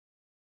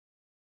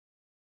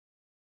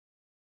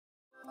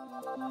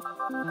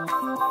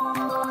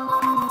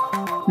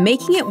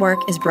Making It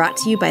Work is brought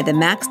to you by the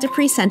Max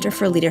Dupree Center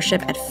for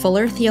Leadership at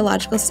Fuller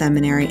Theological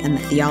Seminary and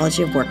the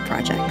Theology of Work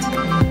Project.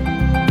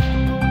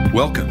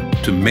 Welcome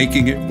to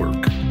Making It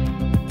Work.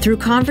 Through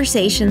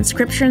conversation,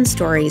 scripture, and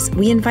stories,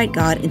 we invite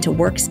God into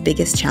work's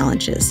biggest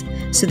challenges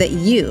so that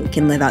you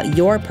can live out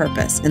your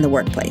purpose in the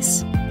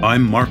workplace.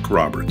 I'm Mark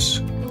Roberts.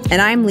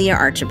 And I'm Leah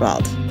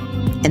Archibald.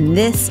 And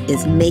this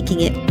is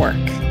Making It Work.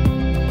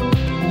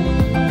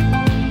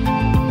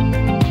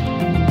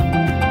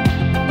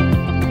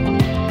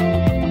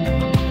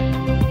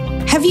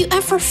 Have you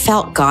ever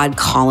felt God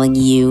calling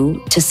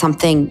you to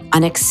something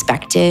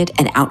unexpected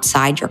and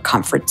outside your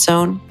comfort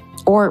zone?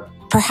 Or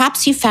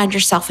perhaps you found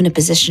yourself in a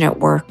position at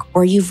work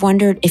where you've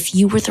wondered if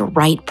you were the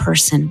right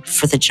person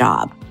for the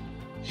job.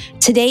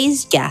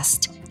 Today's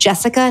guest,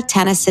 Jessica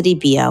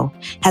Tanoesoedibjo,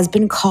 has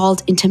been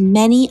called into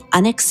many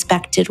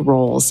unexpected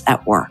roles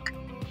at work.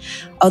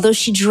 Although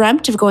she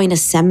dreamt of going to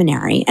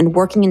seminary and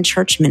working in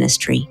church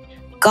ministry,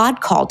 God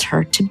called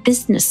her to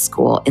business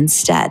school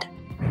instead.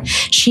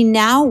 She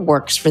now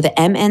works for the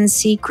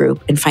MNC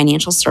Group in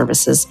financial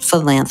services,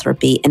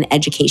 philanthropy, and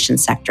education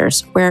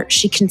sectors, where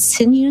she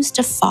continues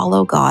to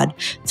follow God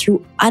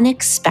through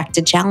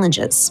unexpected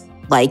challenges,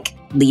 like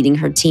leading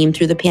her team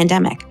through the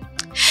pandemic.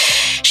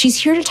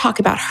 She's here to talk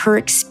about her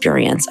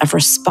experience of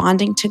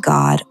responding to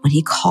God when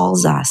He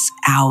calls us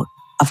out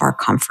of our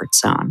comfort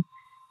zone.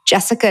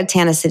 Jessica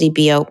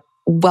Tanoesoedibjo,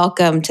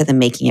 welcome to the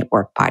Making It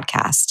Work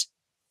podcast.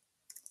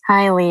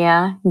 Hi,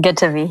 Leah. Good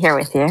to be here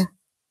with you.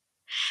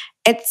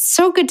 It's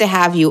so good to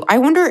have you. I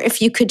wonder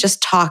if you could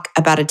just talk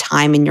about a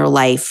time in your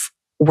life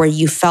where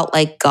you felt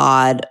like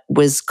God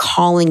was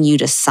calling you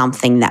to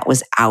something that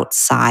was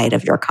outside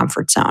of your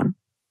comfort zone.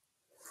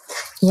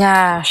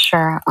 Yeah,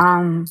 sure.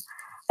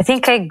 I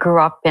think I grew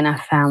up in a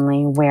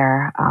family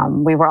where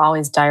we were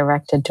always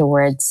directed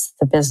towards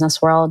the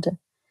business world.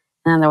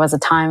 And there was a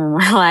time in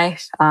my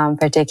life,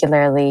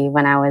 particularly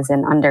when I was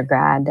in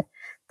undergrad,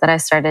 that I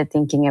started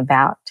thinking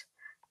about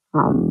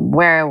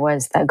where it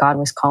was that God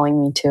was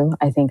calling me to.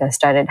 I think I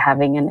started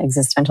having an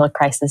existential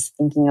crisis,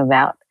 thinking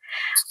about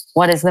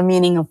what is the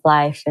meaning of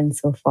life and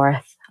so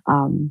forth.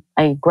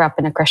 I grew up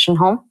in a Christian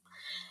home,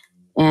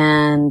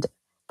 and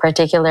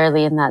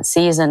particularly in that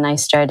season, I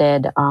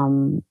started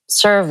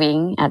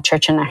serving at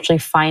church and actually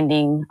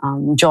finding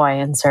joy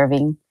in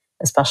serving,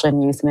 especially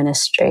in youth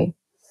ministry.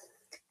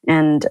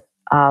 And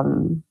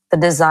the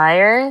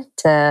desire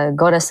to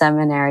go to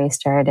seminary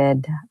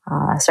started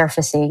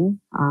surfacing.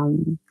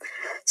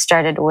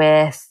 Started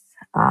with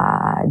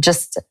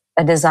just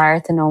a desire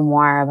to know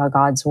more about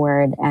God's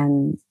word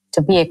and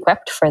to be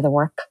equipped for the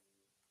work.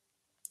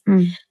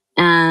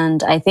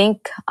 And I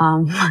think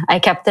I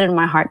kept it in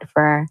my heart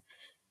for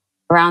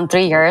around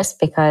 3 years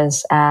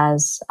because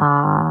as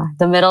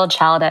the middle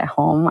child at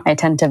home, I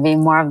tend to be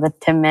more of the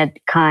timid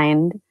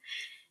kind.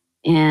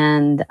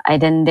 And I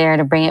didn't dare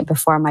to bring it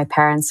before my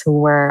parents, who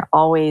were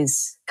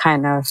always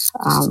kind of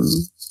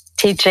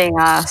teaching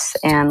us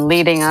and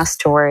leading us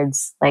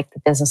towards like the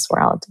business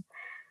world.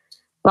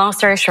 Long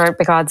story short,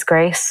 by God's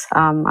grace,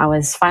 I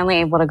was finally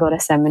able to go to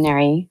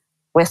seminary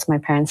with my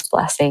parents'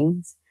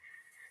 blessings.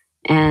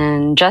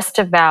 And just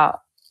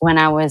about when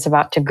I was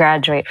about to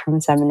graduate from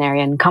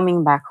seminary and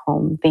coming back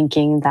home,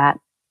 thinking that,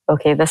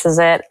 okay, this is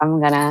it. I'm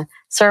going to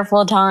serve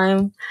full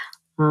time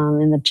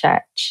in the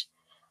church.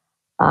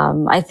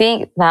 I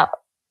think that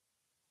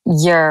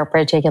year,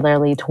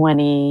 particularly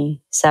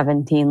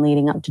 2017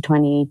 leading up to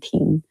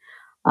 2018,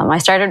 I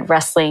started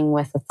wrestling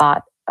with the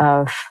thought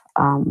of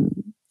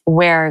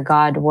where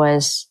God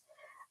was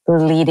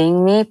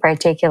leading me,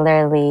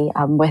 particularly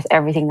with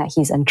everything that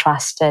He's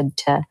entrusted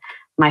to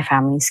my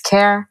family's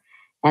care.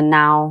 And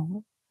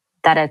now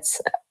that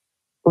it's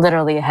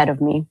literally ahead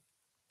of me.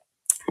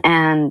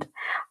 And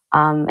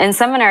in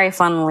seminary,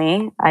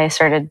 funnily, I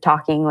started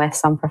talking with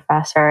some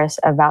professors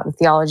about the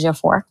theology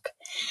of work.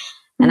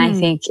 And I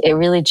think it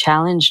really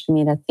challenged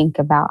me to think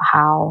about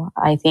how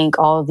I think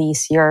all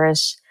these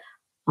years,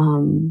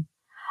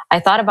 I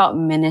thought about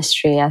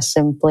ministry as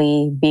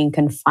simply being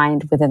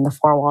confined within the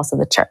four walls of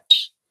the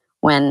church,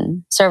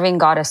 when serving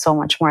God is so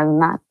much more than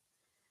that.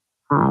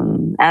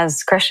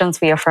 As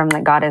Christians, we affirm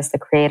that God is the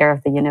creator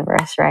of the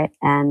universe, right?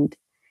 And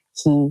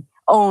He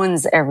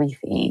owns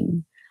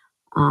everything.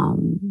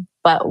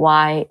 But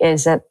why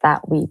is it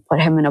that we put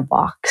Him in a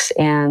box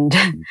and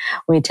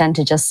we tend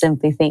to just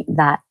simply think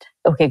that,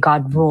 okay,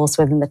 God rules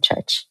within the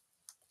church.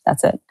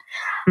 That's it.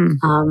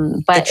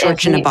 But the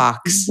church in a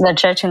box. The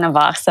church in a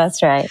box,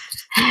 that's right.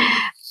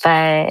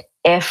 But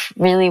if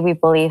really we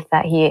believe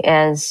that He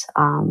is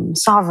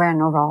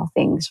sovereign over all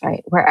things,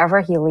 right?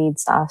 Wherever He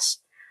leads us,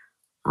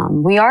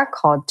 we are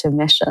called to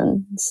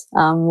missions.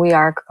 We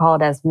are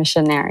called as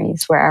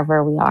missionaries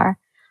wherever we are.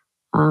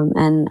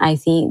 And I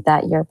think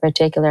that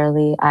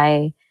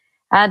I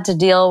had to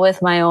deal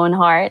with my own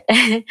heart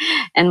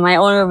and my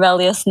own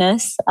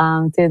rebelliousness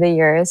through the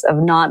years of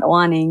not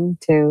wanting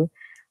to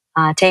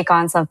take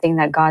on something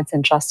that God's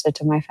entrusted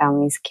to my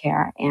family's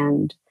care.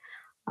 And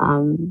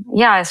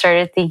I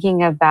started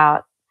thinking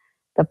about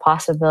the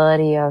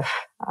possibility of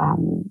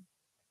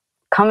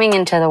coming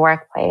into the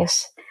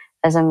workplace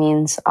as a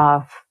means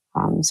of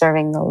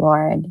serving the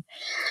Lord.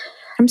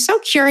 I'm so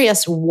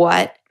curious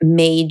what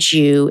made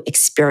you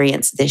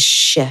experience this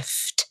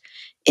shift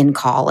in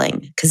calling?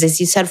 Because as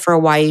you said, for a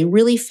while, you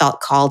really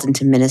felt called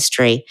into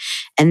ministry.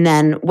 And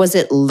then was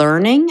it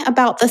learning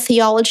about the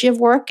theology of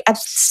work at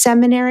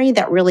seminary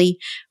that really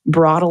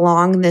brought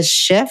along this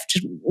shift?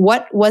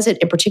 What was it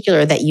in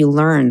particular that you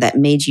learned that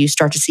made you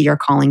start to see your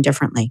calling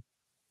differently?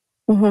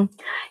 Mm-hmm.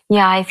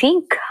 Yeah, I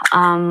think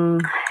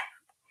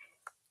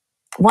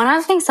one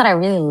of the things that I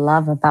really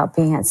love about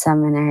being at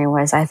seminary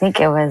was I think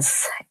it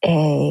was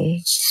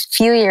a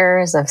few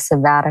years of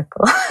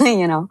sabbatical,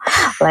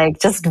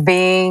 like just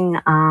being,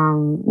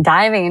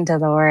 diving into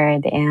the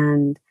word.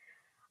 And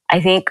I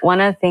think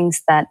one of the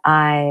things that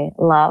I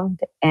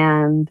loved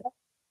and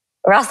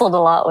wrestled a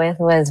lot with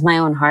was my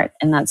own heart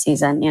in that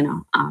season.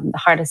 The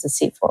heart is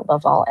deceitful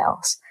above all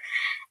else.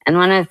 And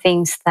one of the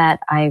things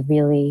that I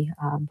really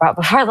brought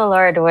before the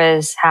Lord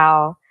was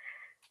how,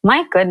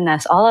 my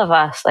goodness, all of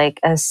us, like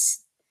as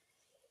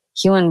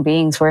human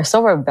beings, we're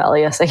so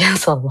rebellious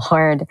against the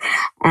Lord.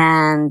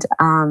 And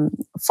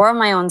for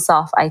my own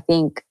self, I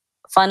think,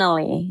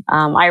 funnily,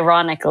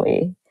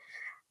 ironically,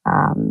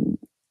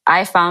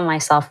 I found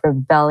myself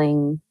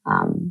rebelling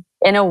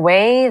in a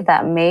way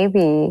that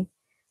maybe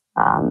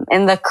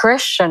in the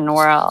Christian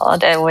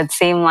world, it would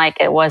seem like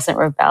it wasn't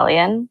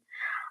rebellion.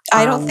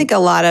 I don't think a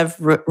lot of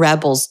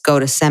rebels go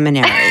to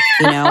seminary.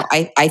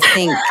 I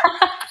think,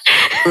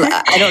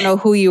 I don't know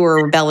who you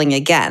were rebelling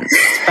against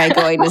by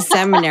going to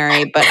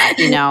seminary, but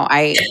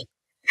I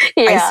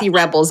see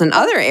rebels in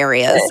other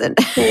areas.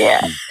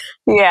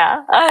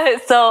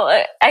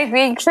 So I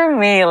think for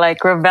me,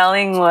 like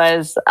rebelling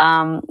was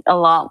a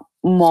lot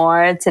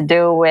more to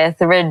do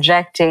with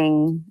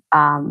rejecting,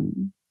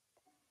 in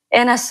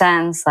a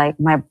sense, like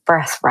my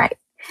birthright,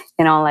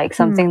 like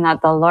something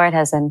that the Lord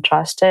has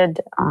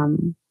entrusted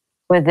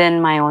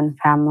within my own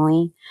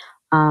family.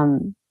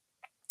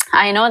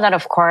 I know that,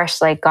 of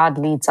course, like God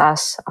leads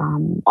us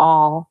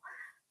all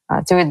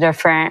through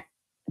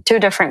two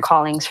different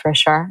callings for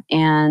sure.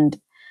 And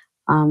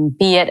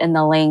be it in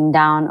the laying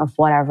down of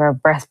whatever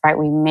birthright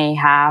we may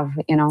have,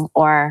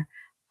 or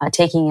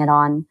taking it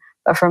on.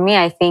 But for me,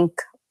 I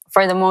think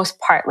for the most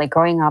part, like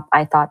growing up,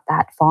 I thought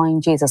that following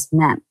Jesus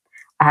meant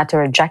I had to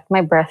reject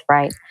my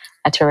birthright.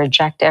 I had to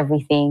reject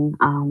everything.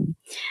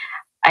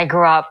 I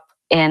grew up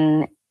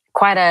in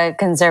quite a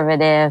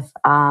conservative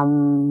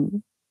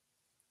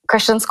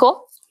Christian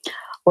school,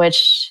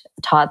 which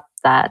taught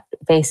that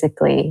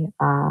basically,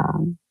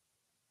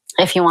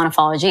 if you want to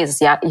follow Jesus,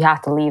 you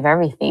have to leave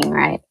everything,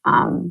 right?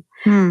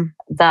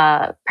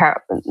 The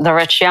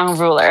rich young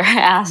ruler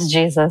asked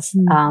Jesus,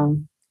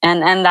 and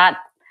that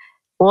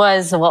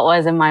was what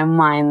was in my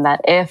mind,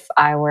 that if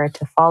I were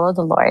to follow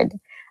the Lord,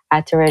 I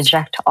had to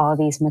reject all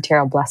these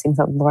material blessings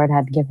that the Lord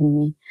had given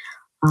me.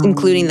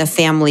 Including the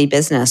family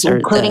business.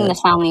 The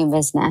family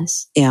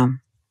business. Yeah.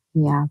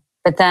 Yeah.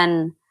 But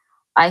then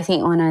I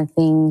think one of the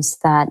things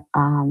that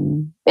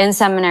in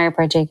seminary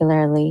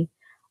particularly,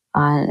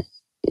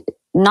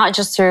 not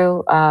just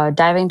through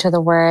diving to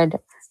the word,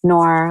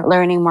 nor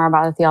learning more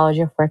about the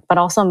theology of work, but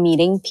also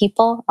meeting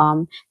people,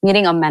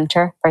 meeting a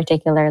mentor,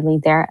 particularly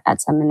there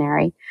at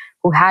seminary,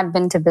 who had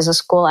been to business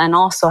school and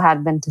also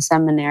had been to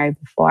seminary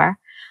before,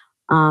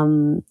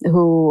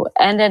 who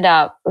ended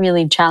up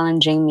really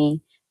challenging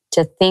me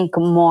to think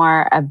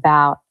more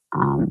about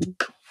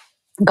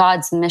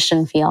God's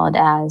mission field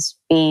as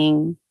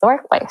being the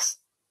workplace.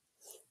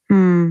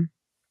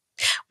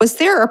 Was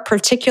there a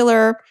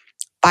particular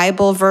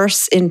Bible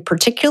verse in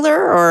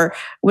particular, or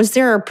was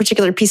there a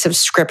particular piece of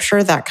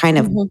scripture that kind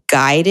of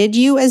guided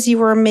you as you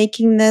were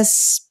making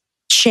this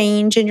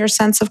change in your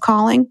sense of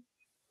calling?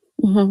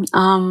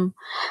 I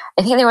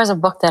think there was a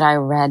book that I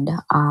read,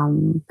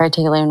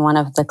 particularly in one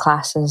of the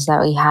classes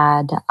that we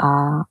had,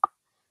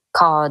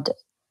 called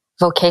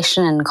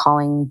Vocation and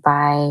Calling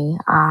by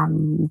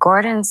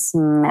Gordon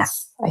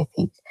Smith, I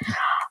think.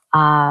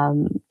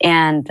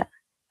 And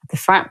the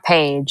front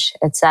page,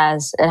 it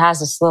has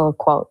this little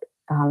quote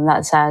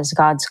that says,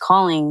 God's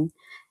calling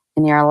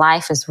in your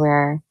life is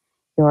where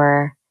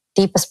your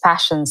deepest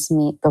passions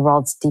meet the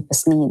world's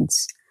deepest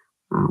needs.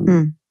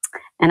 And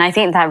I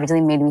think that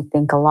really made me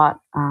think a lot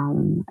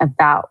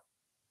about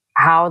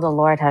how the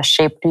Lord has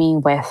shaped me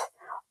with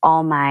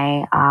all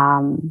my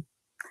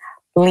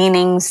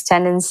leanings,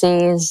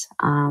 tendencies,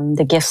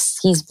 the gifts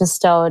He's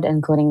bestowed,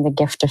 including the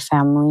gift of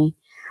family,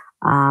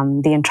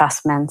 the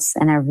entrustments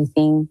and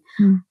everything.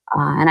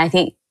 And I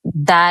think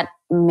that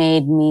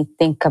made me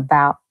think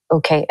about,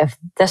 okay, if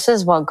this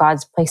is what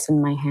God's placed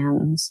in my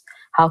hands,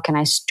 how can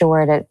I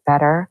steward it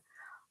better?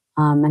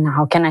 And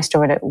how can I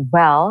steward it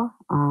well?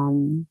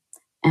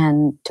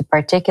 And to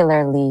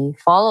particularly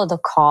follow the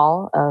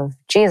call of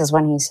Jesus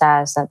when He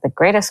says that the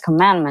greatest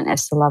commandment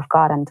is to love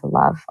God and to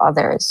love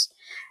others.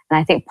 And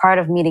I think part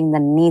of meeting the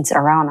needs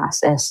around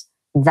us is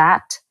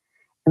that,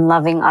 and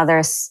loving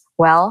others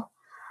well.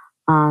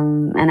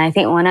 And I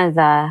think one of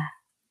the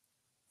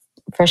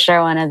for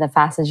sure, one of the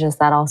passages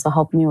that also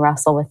helped me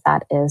wrestle with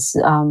that is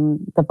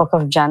the book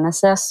of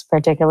Genesis,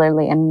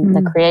 particularly in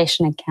the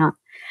creation account.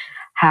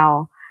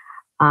 How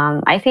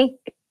I think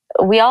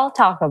we all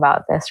talk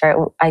about this, right?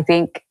 I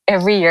think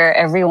every year,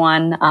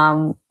 everyone,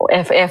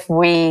 if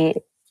we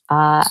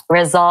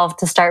resolve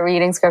to start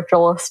reading scripture,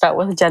 we'll start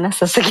with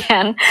Genesis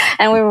again,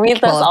 and we read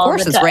this all the time.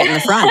 Of course, it's right in the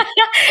front.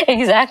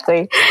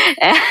 Exactly.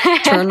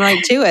 Turn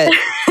right to it.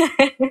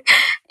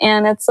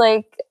 And it's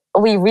like,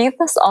 we read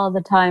this all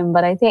the time,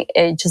 but I think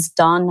it just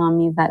dawned on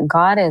me that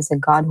God is a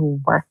God who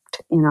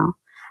worked,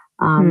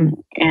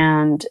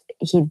 and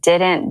he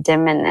didn't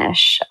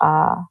diminish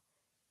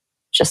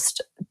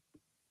just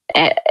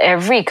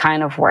every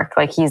kind of work.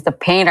 Like, he's the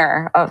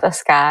painter of the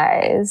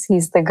skies,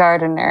 he's the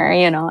gardener,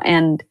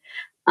 and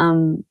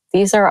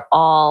these are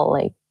all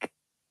like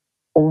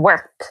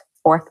work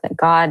that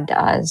God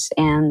does.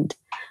 And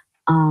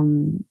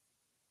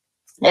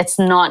it's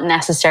not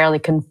necessarily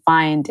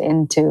confined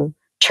into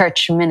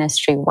church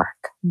ministry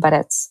work, but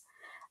it's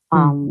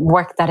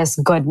work that is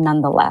good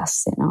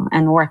nonetheless,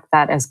 and work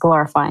that is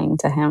glorifying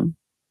to him.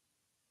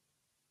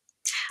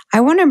 I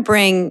want to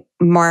bring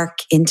Mark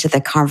into the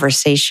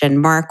conversation.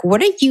 Mark,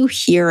 what are you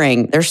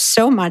hearing? There's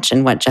so much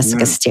in what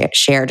Jessica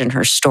shared in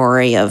her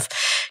story of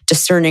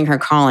discerning her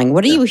calling.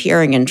 What are you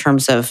hearing in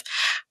terms of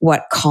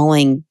what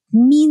calling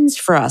means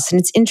for us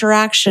and its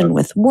interaction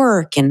with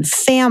work and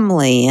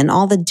family and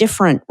all the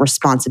different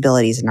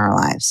responsibilities in our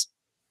lives?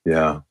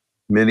 Yeah,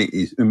 many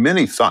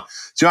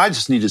thoughts. So I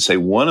just need to say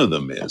one of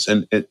them is,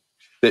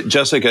 that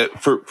Jessica,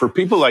 for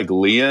people like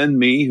Leah and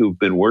me who've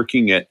been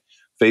working at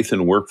Faith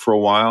and Work for a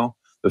while,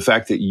 the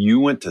fact that you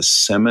went to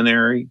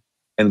seminary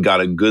and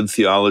got a good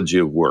theology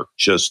of work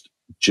just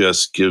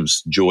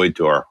gives joy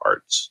to our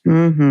hearts.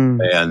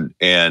 Mm-hmm.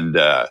 And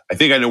I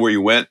think I know where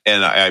you went,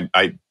 and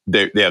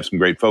they have some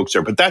great folks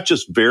there. But that's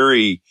just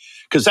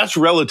because that's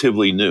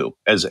relatively new,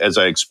 as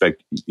I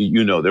expect.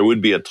 There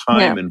would be a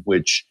time in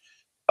which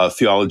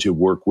theology of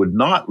work would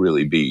not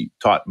really be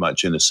taught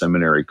much in a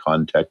seminary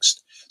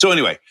context. So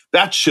anyway,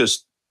 that's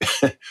just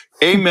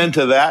amen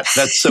to that.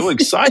 That's so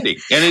exciting.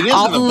 And it is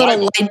all in the little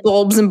Bible. Light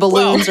bulbs and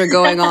balloons are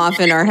going off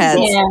in our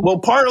heads. Well,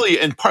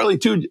 partly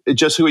too,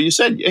 Jessica, what you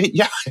said,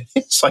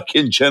 it's like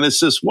in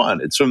Genesis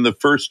 1. It's from the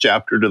first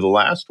chapter to the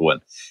last one,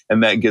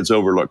 and that gets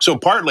overlooked. So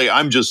partly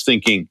I'm just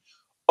thinking,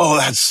 oh,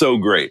 that's so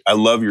great. I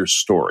love your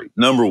story,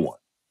 number one.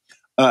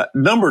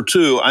 Number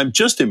two, I'm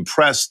just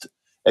impressed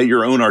at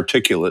your own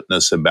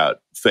articulateness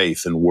about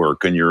faith and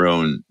work and your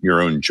own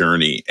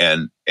journey.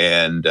 And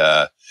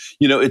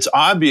it's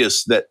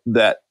obvious that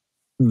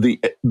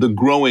the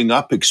growing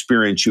up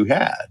experience you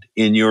had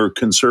in your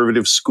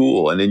conservative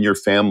school and in your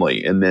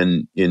family, and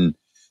then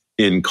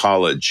in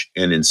college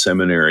and in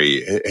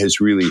seminary, has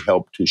really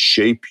helped to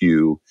shape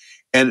you.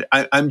 And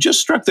I'm just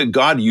struck that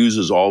God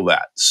uses all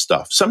that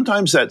stuff.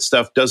 Sometimes that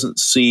stuff doesn't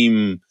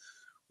seem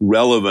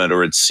relevant,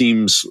 or it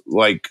seems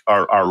like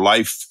our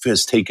life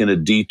has taken a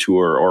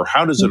detour, or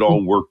how does it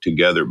all work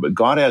together? But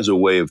God has a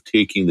way of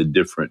taking the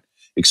different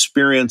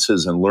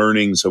experiences and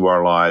learnings of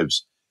our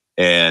lives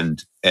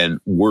and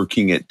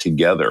working it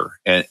together.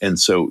 And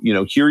so,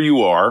 here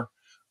you are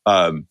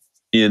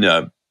in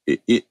a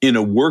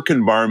work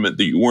environment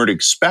that you weren't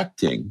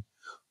expecting,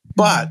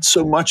 but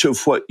so much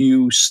of what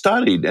you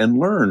studied and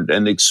learned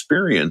and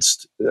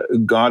experienced,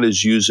 God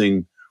is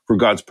using for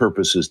God's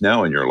purposes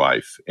now in your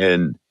life.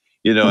 And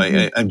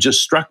I'm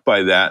just struck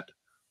by that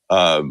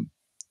as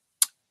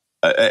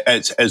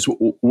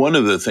one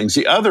of the things.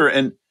 The other,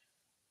 and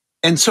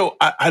so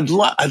I'd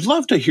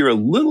love to hear a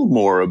little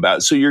more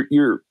about. So you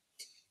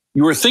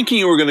were thinking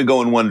you were going to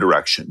go in one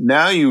direction.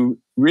 Now you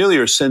really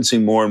are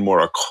sensing more and more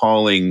a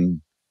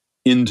calling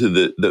into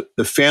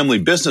the family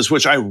business,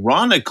 which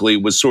ironically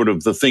was sort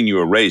of the thing you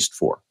were raised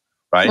for,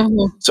 right?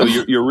 Mm-hmm. So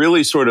you're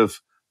really sort of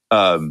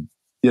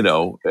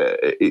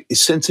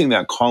sensing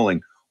that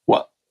calling.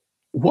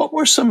 What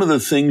were some of the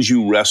things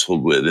you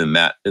wrestled with in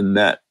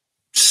that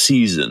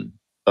season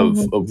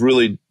of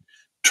really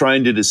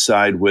trying to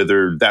decide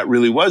whether that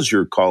really was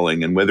your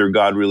calling and whether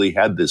God really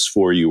had this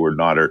for you or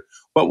not? Or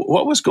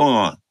what was going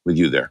on with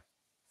you there?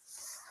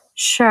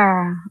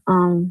 Sure.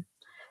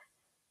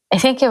 I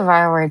think if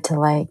I were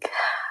to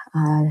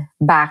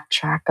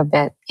backtrack a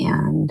bit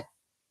and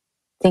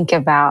think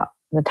about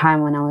the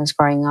time when I was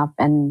growing up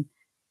and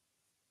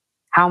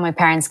how my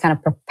parents kind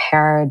of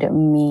prepared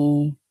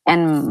me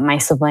and my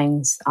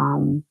siblings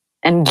and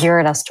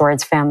geared us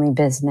towards family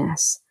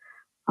business.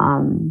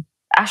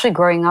 Actually,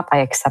 growing up, I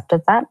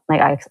accepted that.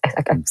 I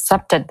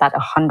accepted that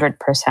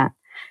 100%.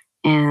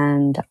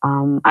 And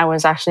I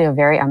was actually a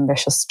very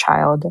ambitious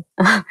child.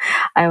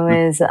 I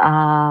was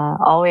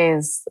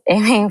always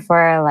aiming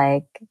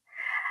for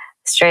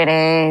straight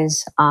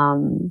A's.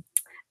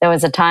 There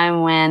was a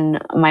time when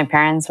my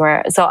parents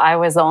so I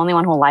was the only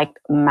one who liked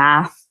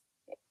math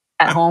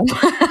at home.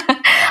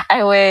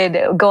 I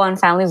would go on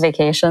family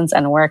vacations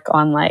and work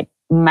on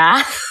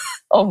math.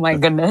 Oh my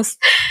goodness.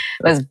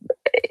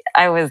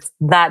 I was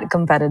that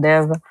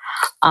competitive.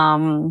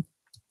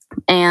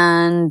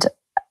 And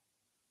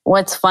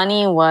what's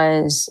funny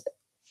was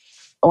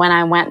when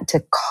I went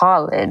to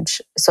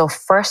college, so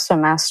first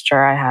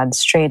semester I had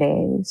straight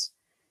A's.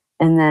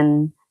 And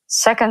then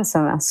second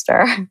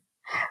semester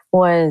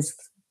was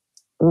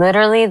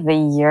literally the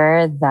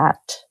year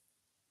that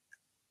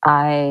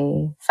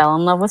I fell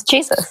in love with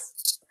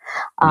Jesus.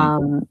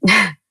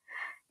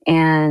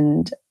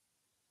 And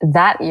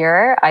that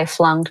year, I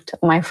flunked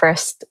my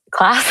first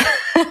class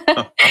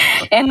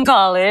in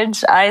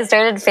college. I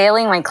started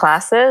failing my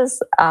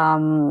classes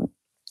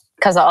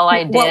because all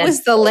I did. What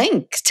was the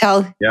link?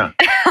 Tell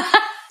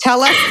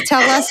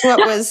us what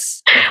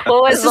was.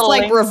 This is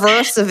like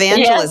reverse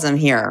evangelism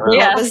here.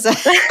 What was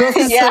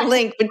the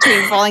link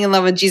between falling in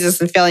love with Jesus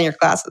and failing your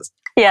classes?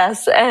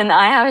 Yes, and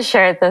I have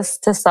shared this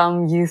to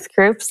some youth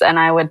groups, and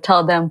I would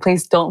tell them,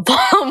 please don't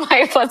follow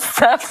my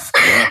footsteps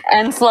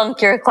and flunk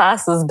your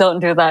classes. Don't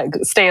do that.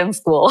 Stay in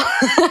school.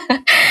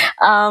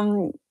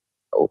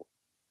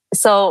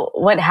 So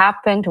what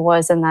happened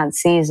was in that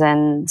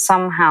season,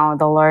 somehow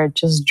the Lord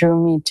just drew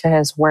me to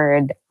his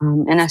word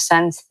in a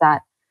sense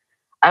that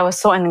I was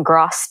so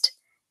engrossed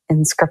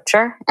in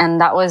scripture. And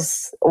that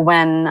was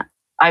when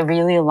I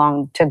really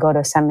longed to go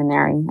to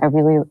seminary. I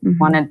really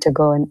wanted to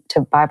go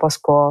into Bible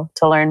school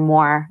to learn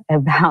more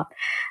about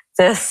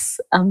this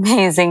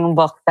amazing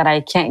book that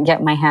I can't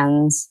get my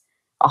hands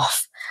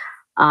off.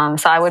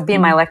 So I would be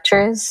in my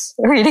lectures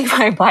reading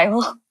my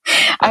Bible.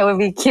 I would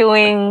be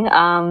queuing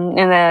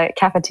in the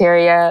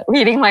cafeteria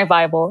reading my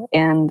Bible.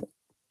 And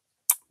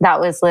that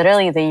was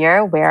literally the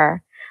year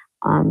where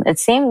it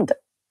seemed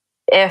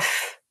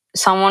if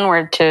someone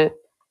were to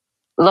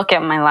look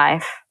at my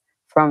life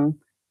from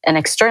an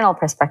external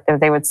perspective,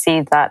 they would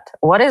see that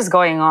what is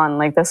going on?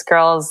 Like this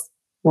girl's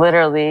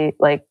literally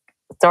like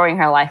throwing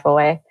her life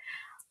away.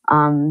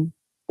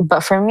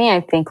 But for me,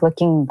 I think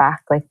looking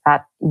back, like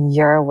that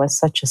year was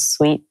such a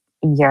sweet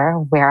year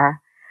where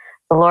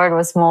the Lord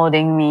was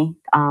molding me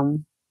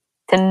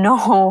to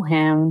know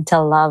him, to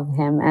love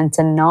him, and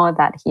to know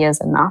that he is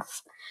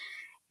enough.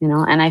 You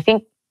know, and I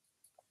think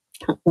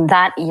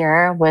that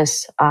year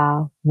was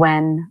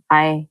when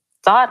I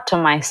thought to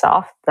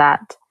myself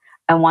that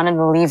I wanted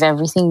to leave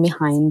everything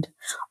behind,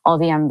 all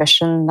the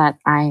ambition that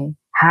I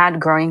had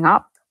growing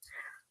up.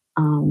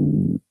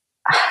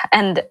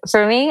 And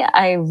for me,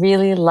 I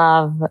really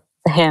love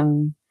the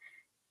hymn,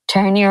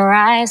 turn your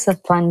eyes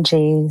upon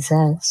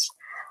Jesus,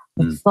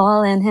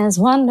 fall in his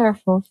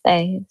wonderful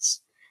face,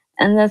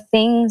 and the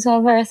things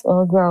of earth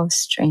will grow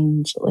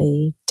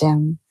strangely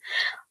dim.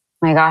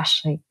 My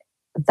gosh, like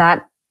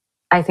that,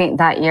 I think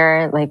that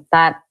year, like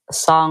that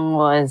song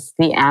was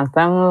the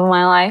anthem of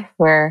my life,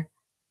 where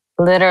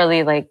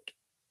literally like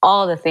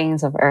all the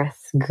things of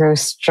earth grew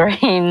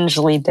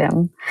strangely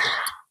dim.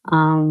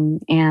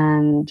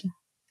 And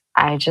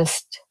I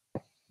just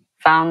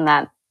found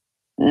that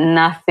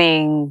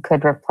nothing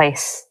could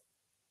replace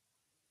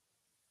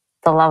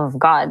the love of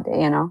God,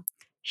 you know?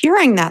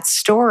 Hearing that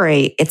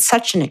story, it's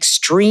such an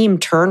extreme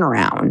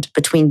turnaround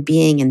between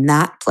being in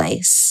that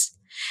place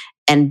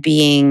and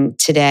being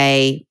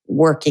today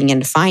working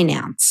in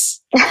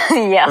finance.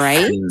 Yes.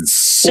 Right?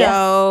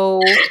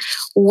 So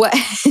what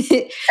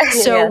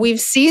so we've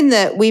seen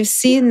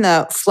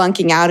the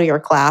flunking out of your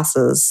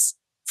classes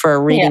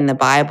for reading the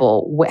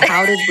Bible.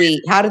 How did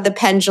the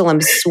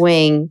pendulum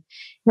swing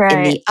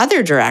in the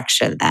other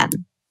direction then?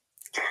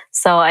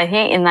 So I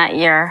think in that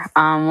year,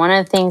 one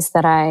of the things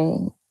that I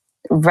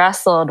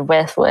wrestled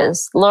with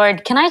was,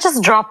 Lord, can I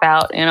just drop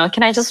out? You know,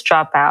 can I just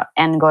drop out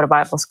and go to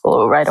Bible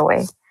school right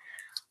away?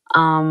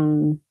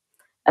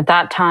 At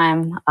that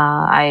time,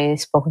 I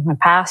spoke with my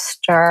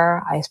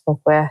pastor. I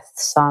spoke with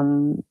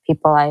some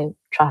people I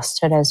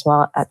trusted as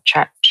well at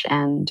church.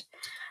 And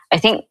I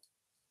think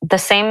the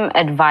same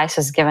advice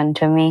was given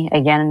to me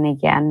again and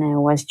again. It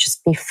was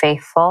just be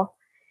faithful,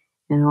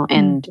 you know.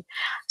 And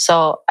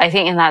so I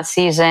think in that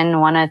season,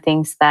 one of the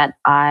things that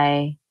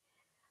I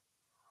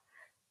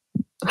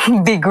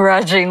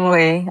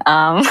begrudgingly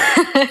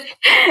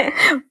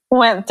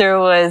went through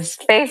was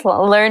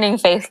learning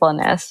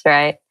faithfulness,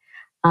 right?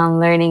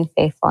 Learning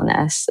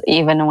faithfulness,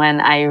 even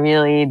when I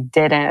really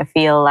didn't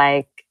feel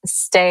like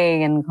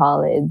staying in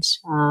college.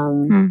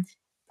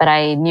 But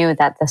I knew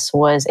that this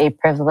was a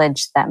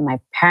privilege that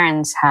my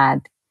parents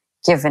had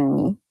given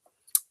me.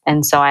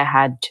 And so I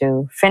had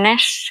to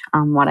finish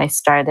what I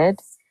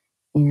started.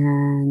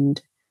 And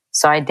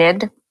so I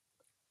did.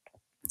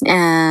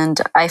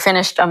 And I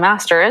finished a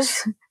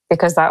master's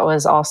because that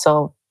was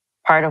also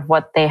part of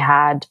what they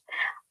had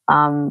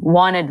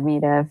wanted me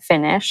to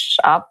finish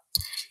up.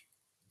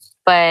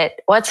 But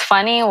what's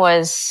funny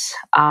was,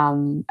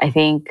 I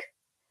think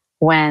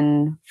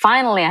when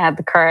finally I had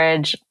the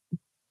courage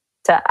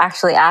to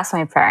actually ask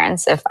my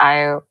parents if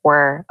I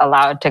were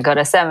allowed to go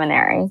to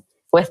seminary,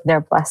 with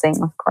their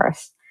blessing, of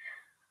course.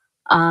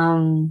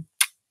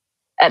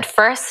 At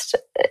first,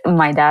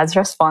 my dad's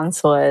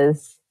response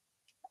was,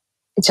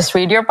 just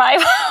read your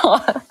Bible.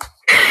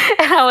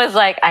 And I was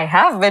like, I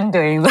have been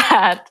doing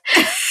that.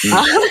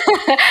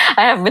 I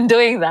have been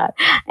doing that.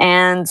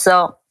 And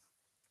so...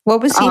 What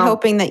was he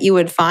hoping that you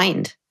would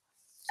find?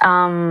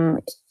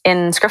 In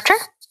scripture?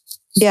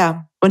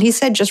 Yeah. When he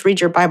said just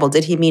read your Bible,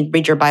 did he mean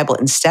read your Bible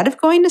instead of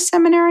going to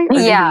seminary? Or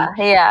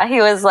Yeah.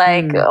 He was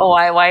like,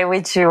 why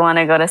would you want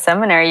to go to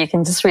seminary? You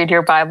can just read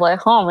your Bible at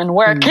home and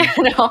work,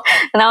 you know?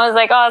 And I was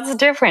like, oh, it's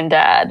different,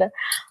 Dad.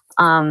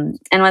 And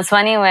what's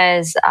funny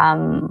was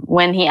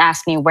when he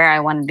asked me where I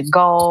wanted to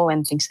go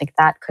and things like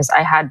that, because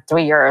I had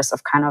 3 years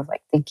of kind of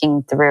like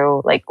thinking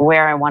through like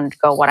where I wanted to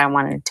go, what I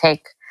wanted to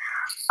take.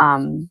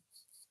 When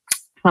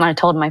I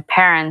told my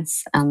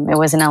parents, it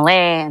was in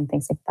LA and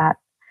things like that.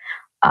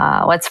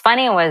 What's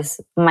funny was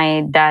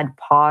my dad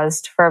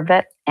paused for a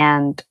bit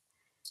and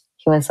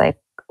he was like,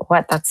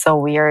 what? That's so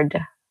weird.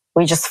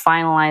 We just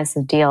finalized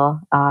the deal.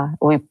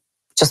 We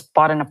just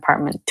bought an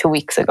apartment 2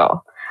 weeks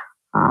ago,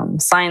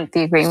 signed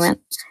the agreement,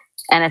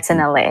 and it's in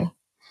LA.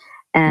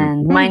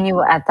 And mind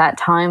you, at that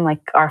time,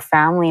 like our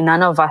family,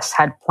 none of us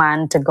had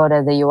planned to go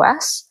to the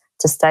US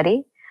to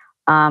study.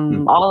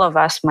 All of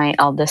us, my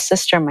eldest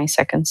sister, my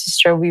second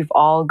sister, we've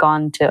all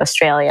gone to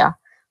Australia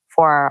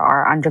for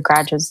our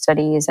undergraduate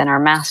studies and our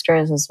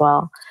masters as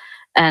well.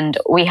 And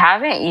we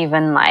haven't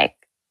even like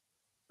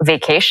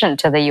vacationed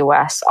to the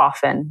US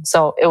often.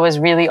 So it was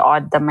really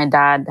odd that my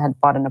dad had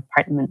bought an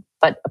apartment,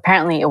 but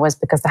apparently it was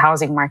because the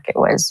housing market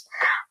was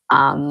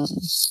down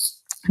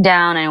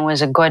and it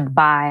was a good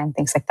buy and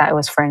things like that. It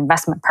was for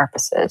investment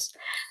purposes.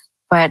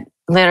 But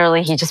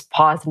literally he just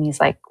paused and he's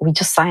like, we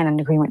just signed an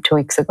agreement 2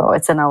 weeks ago.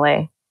 It's in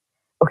LA.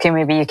 Okay,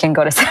 maybe you can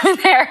go to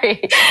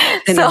seminary.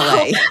 In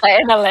LA.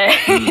 In LA.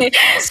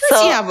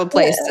 So you have a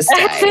place to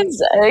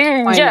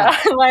stay.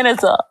 Might as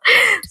well.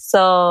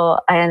 So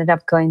I ended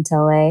up going to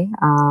LA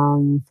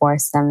for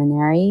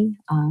seminary,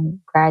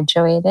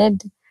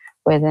 graduated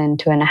within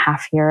 2.5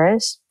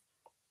 years.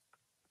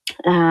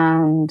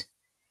 And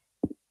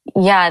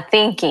yeah,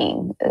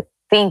 thinking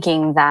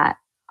that,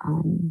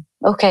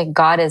 okay,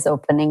 God is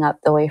opening up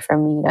the way for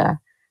me to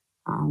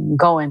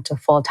go into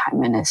full-time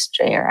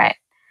ministry, right?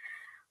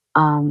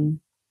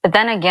 But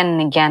then again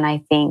and again, I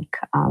think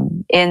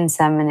in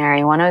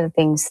seminary, one of the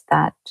things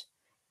that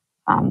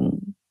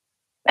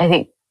I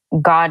think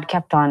God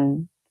kept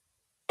on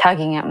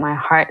tugging at my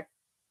heart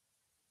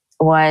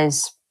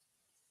was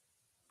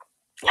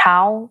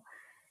how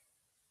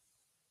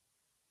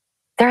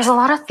there's a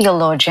lot of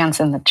theologians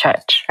in the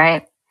church,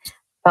 right?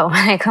 But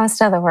when it comes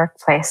to the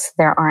workplace,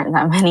 there aren't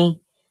that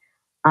many.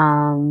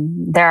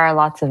 There are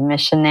lots of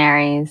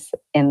missionaries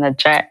in the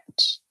church.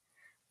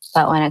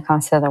 But when it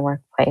comes to the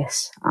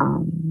workplace,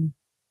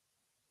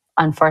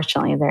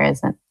 unfortunately, there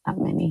isn't that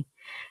many.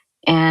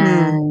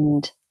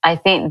 And I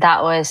think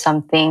that was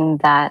something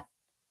that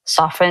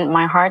softened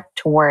my heart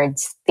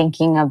towards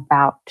thinking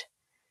about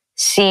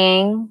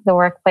seeing the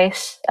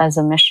workplace as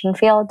a mission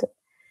field.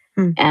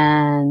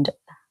 And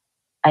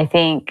I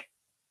think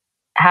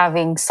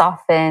having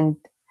softened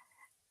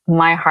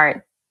my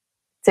heart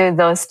through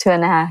those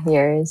 2.5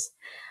 years,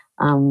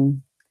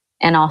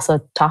 and also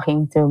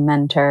talking through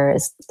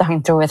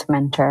with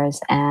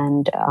mentors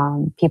and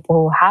people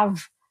who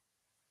have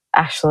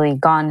actually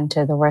gone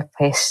into the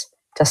workplace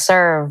to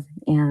serve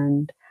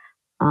and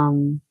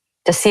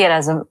to see it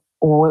as a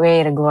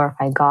way to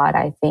glorify God.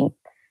 I think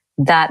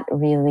that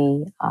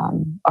really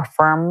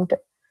affirmed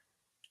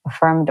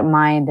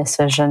my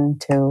decision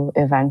to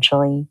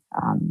eventually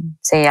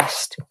say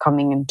yes to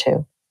coming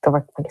into the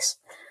workplace.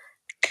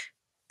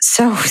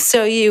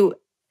 So you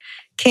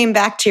came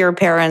back to your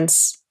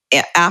parents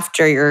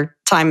after your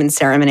time in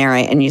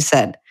seminary and you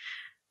said,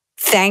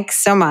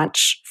 thanks so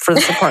much for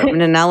the support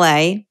in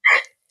LA.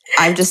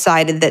 I've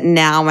decided that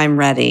now I'm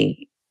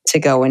ready to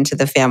go into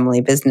the family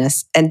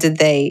business. And did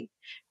they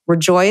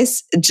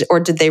rejoice or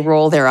did they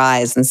roll their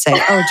eyes and say,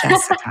 oh,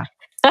 Jessica?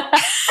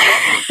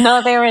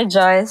 No, they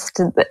rejoiced.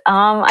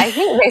 I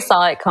think they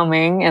saw it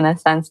coming in a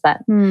sense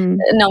that,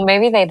 no,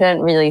 maybe they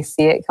didn't really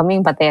see it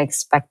coming, but they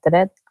expected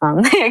it.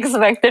 They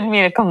expected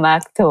me to come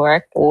back to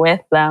work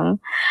with them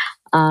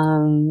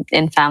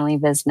in family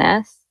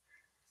business.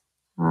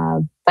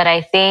 But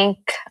I think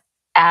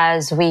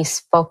as we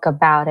spoke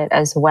about it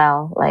as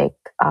well, like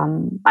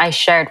I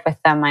shared with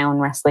them my own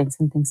wrestlings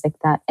and things like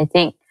that. I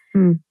think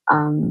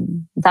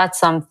that's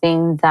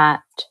something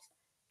that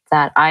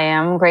I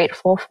am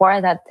grateful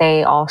for, that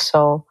they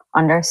also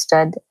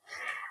understood.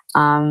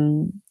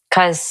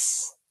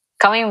 Because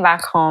coming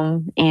back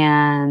home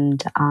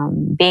and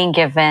being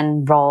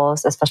given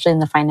roles, especially in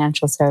the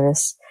financial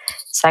service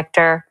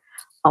sector,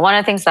 one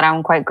of the things that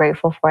I'm quite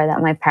grateful for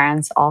that my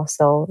parents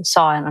also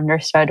saw and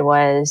understood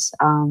was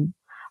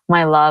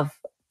my love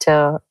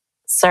to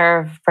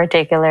serve,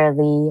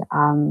 particularly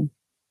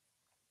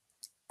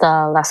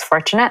the less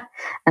fortunate.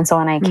 And so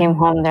when I came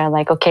home, they're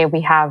like, okay,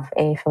 we have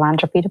a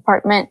philanthropy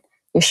department.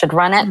 You should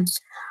run it,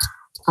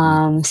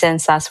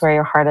 since that's where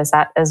your heart is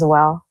at as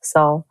well.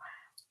 So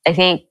I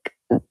think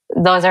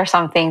those are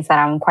some things that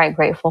I'm quite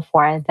grateful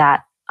for,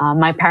 that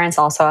my parents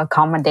also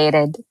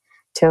accommodated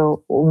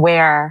to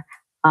where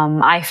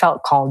I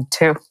felt called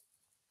to.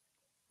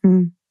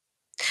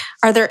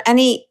 Are there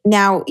any,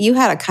 now you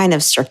had a kind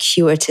of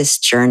circuitous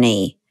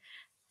journey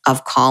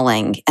of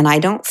calling, and I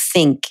don't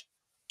think,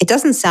 it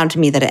doesn't sound to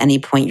me that at any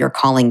point your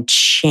calling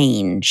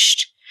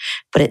changed.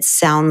 but it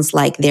sounds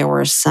like there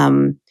were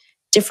some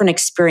different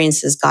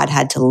experiences God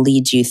had to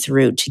lead you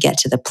through to get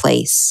to the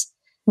place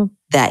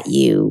that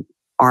you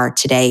are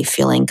today,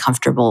 feeling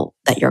comfortable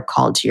that you're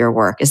called to your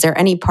work. Is there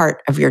any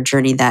part of your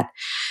journey that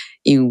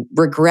you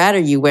regret or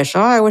you wish,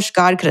 I wish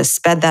God could have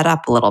sped that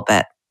up a little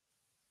bit?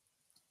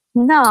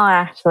 No,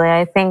 actually,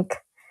 I think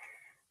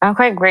I'm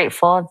quite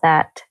grateful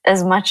that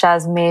as much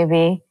as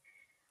maybe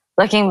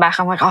looking back,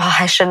 I'm like,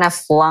 I shouldn't have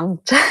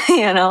flunked,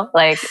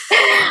 like,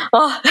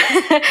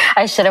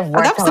 I should have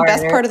worked that was harder. The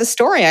best part of the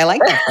story. I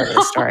like that part of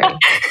the story.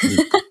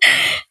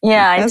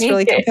 Yeah, that's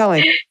really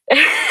compelling.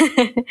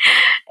 I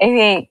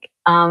think,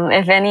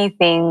 if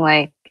anything,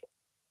 like,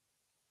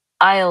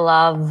 I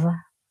love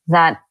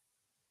that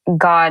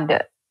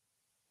God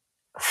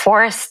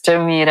forced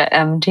me to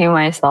empty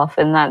myself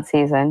in that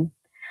season.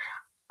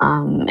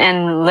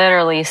 And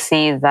literally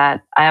see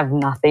that I have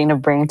nothing to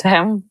bring to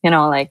him.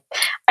 Like,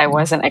 I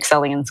wasn't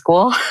excelling in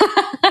school.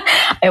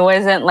 I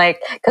wasn't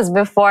because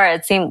before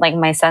it seemed like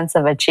my sense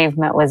of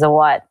achievement was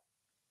what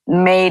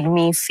made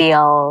me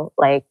feel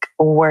like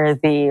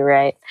worthy,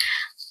 right?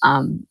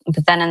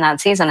 But then in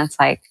that season, it's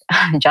like,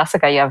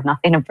 Jessica, you have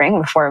nothing to bring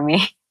before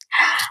me.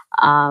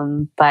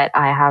 But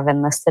I have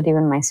enlisted you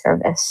in my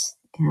service,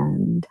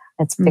 and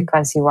it's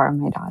because you are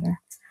my daughter.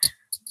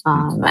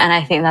 And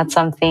I think that's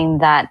something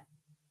that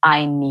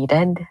I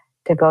needed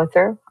to go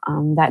through,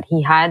 that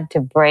he had to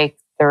break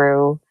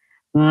through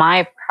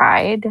my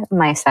pride,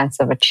 my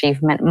sense of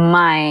achievement,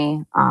 my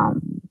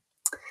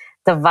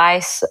the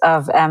vice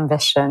of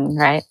ambition,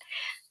 right?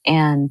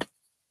 And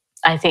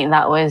I think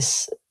that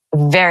was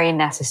very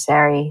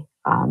necessary,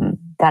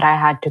 that I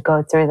had to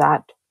go through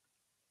that,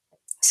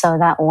 so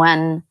that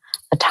when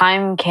the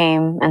time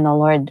came and the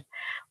Lord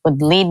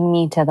would lead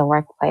me to the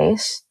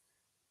workplace,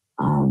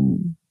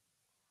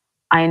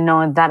 I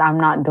know that I'm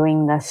not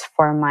doing this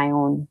for my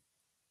own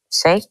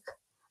sake.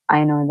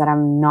 I know that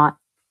I'm not,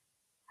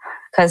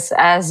 because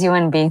as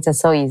human beings,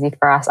 it's so easy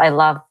for us. I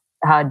love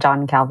how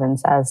John Calvin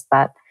says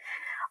that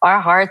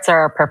our hearts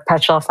are a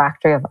perpetual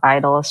factory of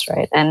idols,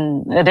 right?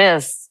 And it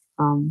is.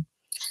 And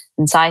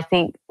so I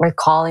think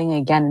recalling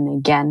again and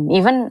again,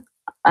 even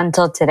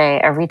until today,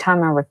 every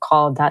time I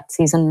recall that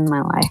season in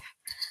my life,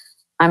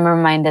 I'm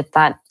reminded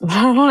that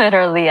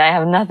literally I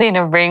have nothing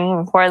to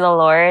bring before the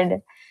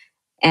Lord.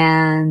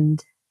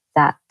 And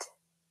that,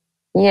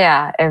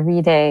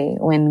 every day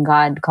when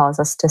God calls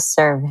us to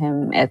serve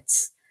him,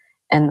 it's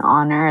an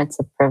honor, it's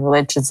a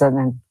privilege, it's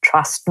an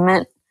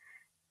entrustment,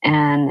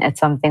 and it's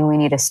something we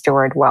need to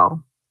steward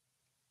well.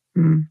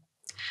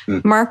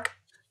 Mark?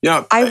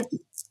 Yeah.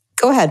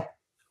 Go ahead.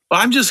 Well,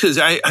 I'm just because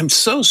I'm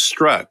so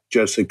struck,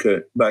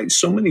 Jessica, by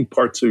so many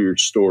parts of your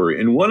story.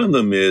 And one of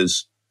them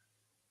is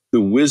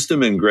the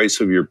wisdom and grace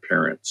of your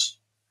parents.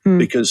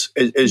 Because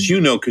as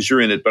you know, because you're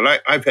in it,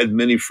 but I've had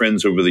many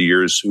friends over the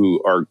years who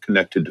are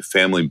connected to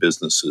family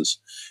businesses,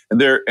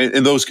 and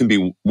those can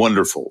be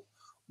wonderful,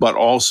 but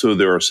also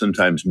there are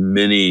sometimes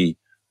many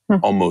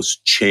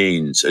almost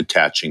chains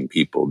attaching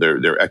people,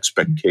 their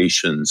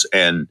expectations,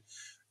 and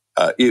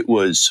it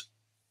was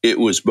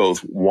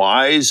both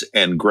wise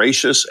and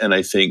gracious, and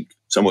I think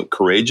somewhat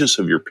courageous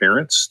of your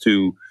parents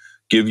to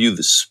give you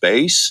the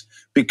space,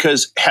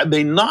 because had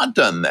they not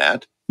done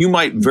that, you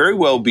might very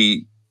well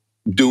be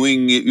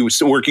you were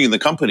still working in the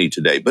company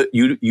today, but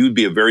you'd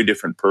be a very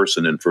different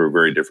person and for a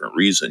very different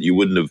reason. You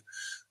wouldn't have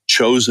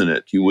chosen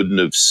it. You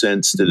wouldn't have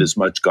sensed it as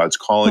much God's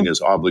calling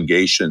as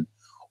obligation,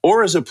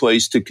 or as a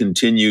place to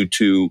continue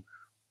to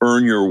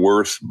earn your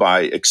worth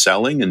by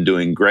excelling and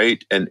doing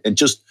great. And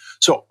just,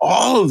 so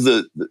all of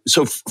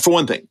so for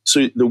one thing,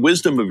 so the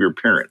wisdom of your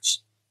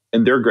parents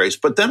and their grace,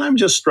 but then I'm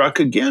just struck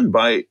again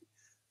by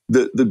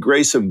the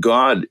grace of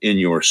God in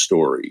your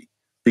story,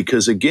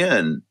 because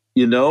again,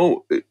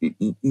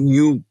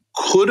 you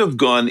could have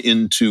gone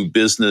into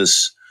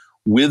business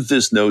with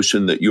this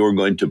notion that you're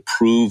going to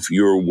prove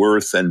your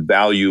worth and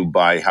value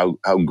by how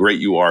great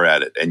you are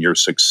at it and your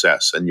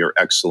success and your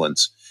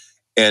excellence.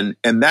 And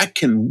that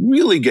can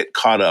really get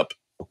caught up,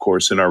 of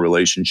course, in our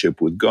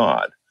relationship with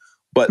God.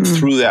 But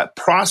through that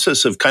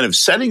process of kind of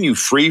setting you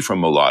free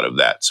from a lot of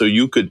that, so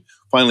you could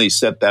finally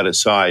set that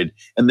aside,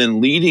 and then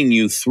leading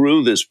you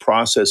through this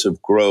process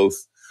of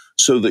growth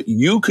so that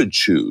you could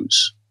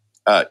choose,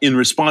 in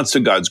response to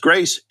God's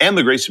grace and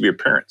the grace of your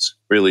parents,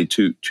 really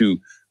to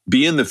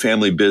be in the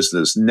family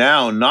business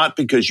now, not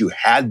because you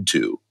had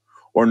to,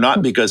 or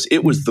not because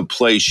it was the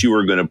place you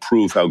were going to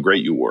prove how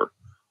great you were,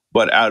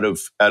 but out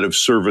of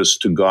service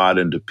to God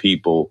and to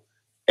people.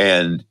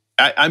 And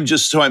I'm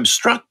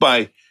struck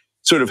by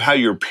sort of how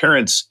your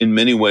parents in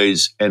many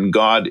ways and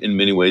God in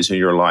many ways in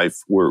your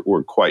life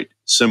were quite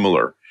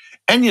similar.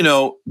 And,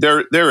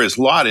 there is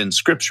a lot in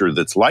Scripture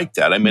that's like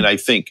that. I mean, I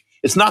think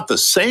it's not the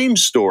same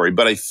story,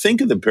 but I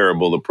think of the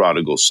parable of the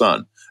prodigal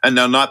son. And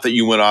now, not that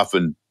you went off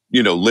and,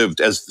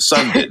 lived as the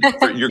son did.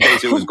 For your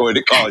case, it was going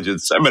to college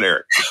and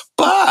seminary.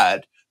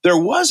 But there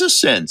was a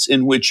sense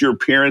in which your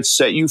parents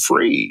set you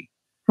free.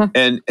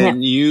 And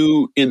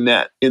you, in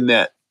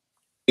that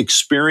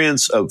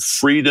experience of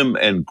freedom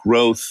and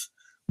growth,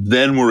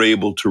 then were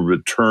able to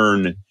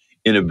return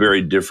in a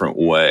very different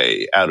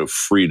way out of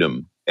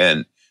freedom.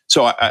 And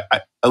so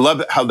I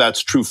love how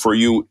that's true for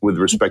you with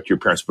respect to your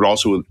parents, but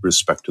also with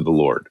respect to the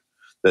Lord,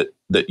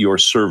 that your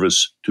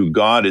service to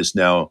God is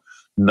now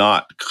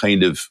not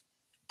kind of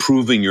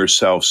proving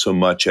yourself so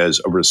much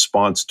as a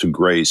response to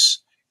grace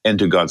and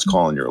to God's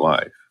call in your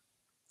life.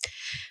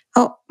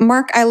 Oh,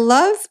 Mark, I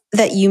love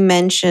that you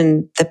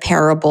mentioned the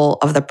parable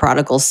of the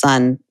prodigal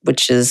son,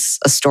 which is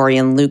a story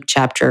in Luke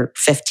chapter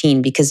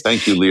 15, because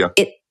thank you, Leah.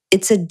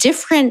 It's a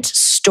different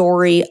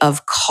story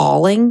of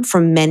calling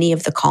from many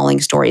of the calling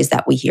stories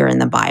that we hear in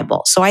the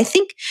Bible. So I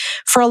think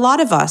for a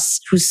lot of us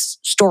whose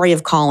story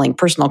of calling,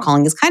 personal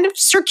calling, is kind of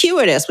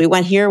circuitous. We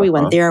went here, we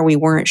went there, we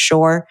weren't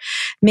sure.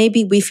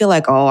 Maybe we feel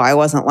like, oh, I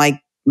wasn't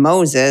like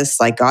Moses,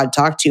 like God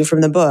talked to you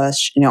from the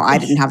bush. I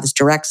didn't have this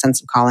direct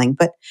sense of calling.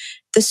 But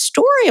the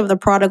story of the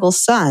prodigal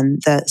son,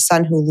 the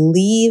son who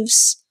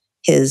leaves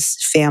his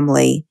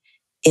family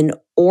in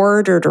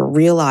order to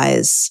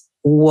realize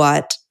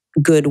what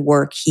good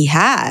work he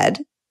had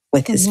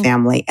with his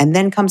family and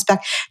then comes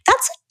back.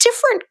 That's a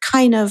different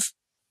kind of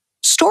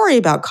story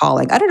about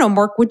calling. I don't know,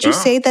 Mark, would you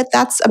say that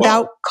that's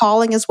about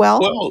calling as well?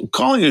 Well,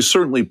 calling is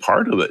certainly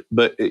part of it,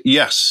 but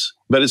yes,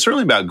 but it's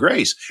certainly about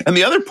grace. And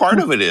the other part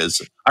of it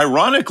is,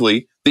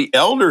 ironically, the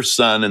elder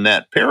son in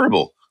that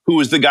parable, who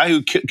was the guy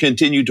who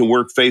continued to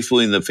work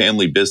faithfully in the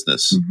family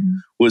business,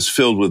 was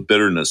filled with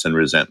bitterness and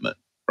resentment,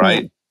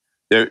 right?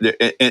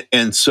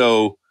 And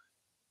so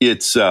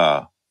it's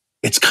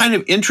kind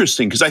of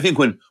interesting because I think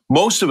when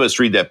most of us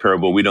read that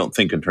parable, we don't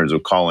think in terms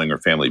of calling or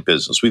family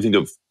business. We think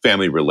of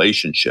family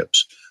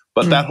relationships.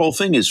 But that whole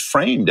thing is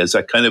framed as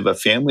a kind of a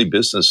family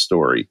business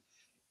story,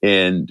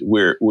 and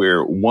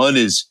where one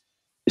is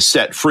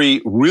set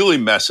free, really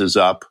messes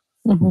up,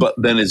 but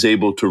then is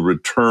able to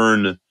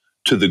return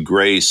to the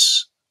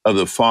grace of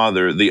the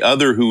Father. The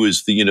other, who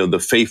is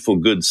the faithful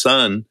good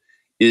son,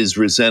 is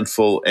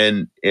resentful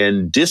and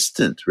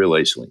distant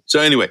relationally. So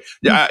anyway,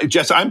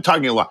 Jess, I'm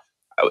talking a lot.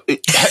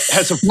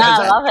 Has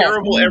that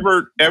parable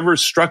ever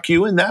struck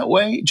you in that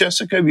way,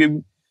 Jessica?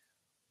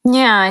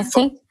 I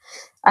think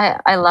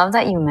I love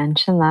that you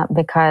mentioned that,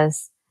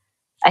 because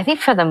I think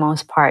for the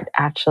most part,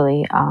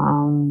 actually,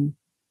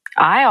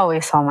 I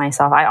often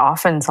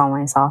saw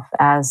myself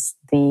as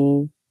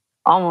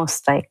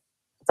almost like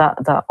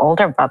the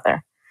older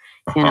brother,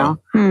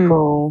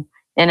 who,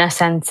 in a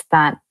sense,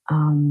 that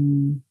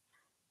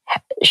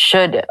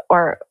should,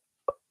 or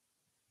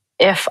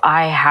if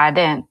I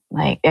hadn't,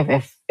 like,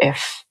 if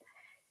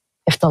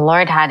the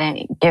Lord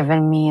hadn't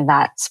given me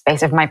that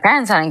space, if my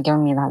parents hadn't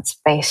given me that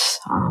space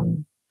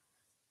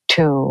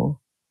to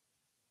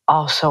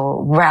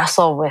also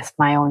wrestle with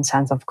my own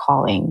sense of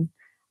calling,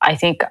 I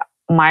think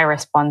my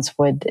response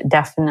would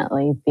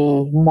definitely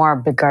be more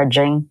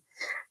begrudging,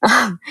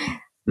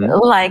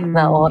 like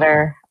the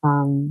older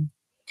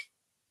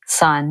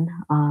son,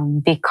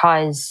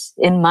 because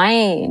in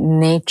my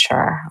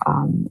nature,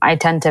 I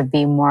tend to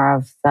be more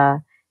of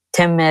the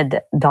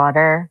timid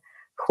daughter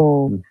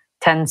who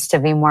tends to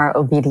be more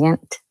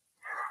obedient.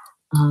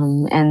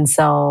 And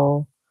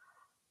so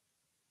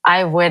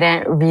I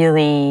wouldn't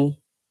really,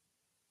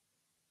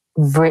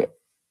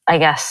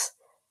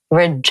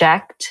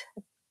 reject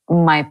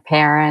my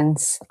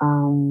parents'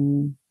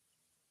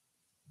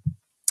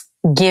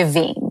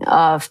 giving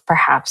of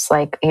perhaps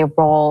like a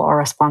role or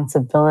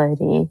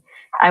responsibility.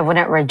 I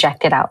wouldn't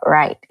reject it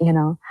outright,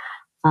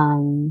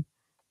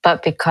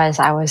 but because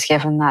I was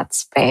given that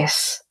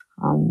space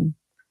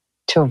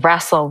to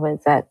wrestle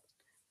with it,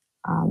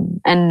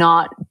 and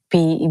not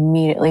be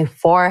immediately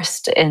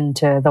forced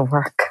into the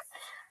work.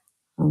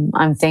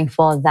 I'm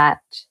thankful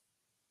that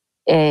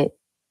it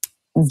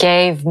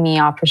gave me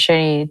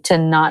opportunity to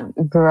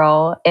not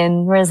grow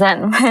in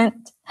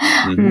resentment,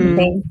 I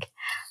think,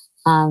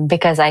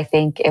 because I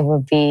think it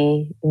would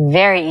be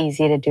very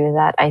easy to do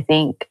that. I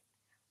think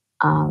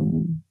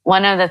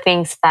one of the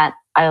things that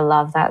I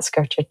love that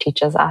scripture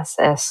teaches us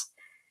is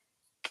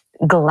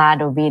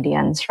glad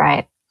obedience,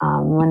 right?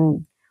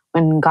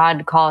 When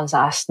God calls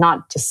us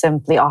not to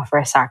simply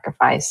offer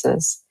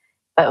sacrifices,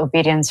 but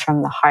obedience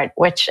from the heart,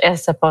 which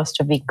is supposed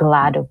to be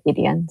glad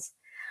obedience.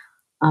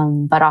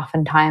 But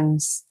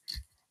oftentimes,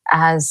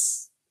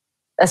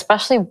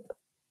 especially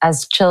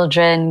as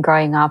children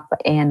growing up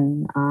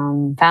in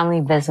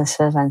family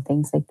businesses and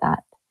things like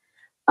that,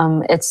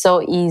 it's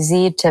so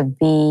easy to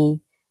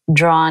be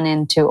drawn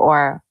into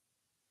or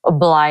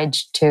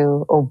obliged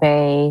to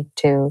obey,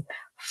 to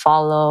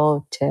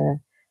follow, to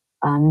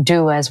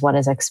do as what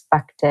is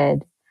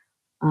expected,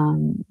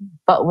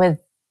 but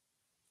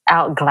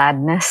without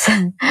gladness,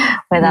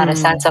 without a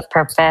sense of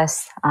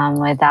purpose,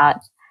 without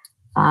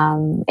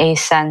a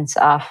sense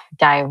of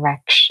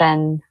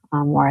direction,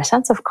 or a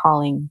sense of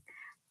calling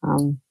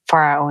for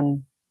our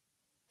own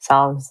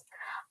selves.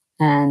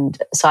 And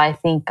so I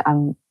think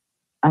I'm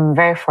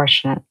very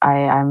fortunate.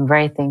 I'm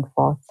very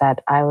thankful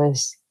that I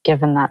was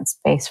given that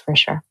space, for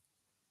sure.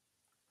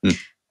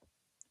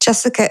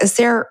 Jessica, is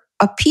there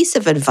a piece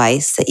of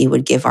advice that you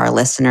would give our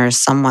listeners,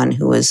 someone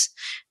who is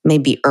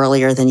maybe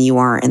earlier than you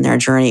are in their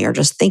journey, or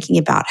just thinking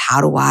about how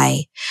do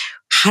I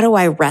how do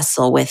I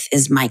wrestle with,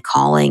 is my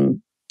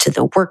calling to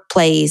the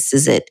workplace?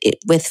 Is it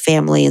with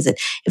family? Is it,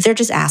 if they're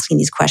just asking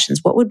these questions,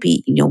 what would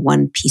be,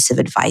 one piece of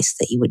advice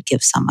that you would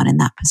give someone in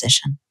that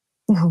position?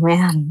 Oh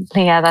man,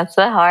 yeah, that's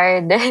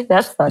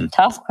a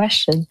tough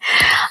question.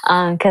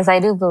 Because I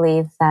do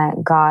believe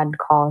that God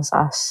calls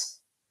us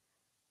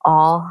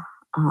all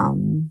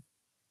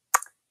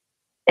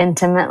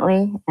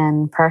intimately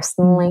and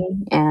personally,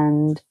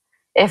 and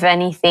if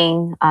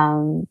anything,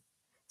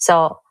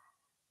 so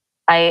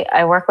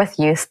I work with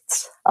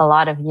youths, a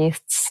lot of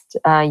youths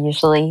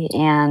usually,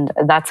 and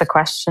that's a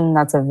question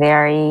that's a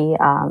very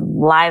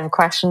live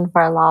question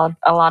for a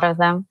lot of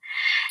them,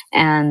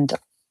 and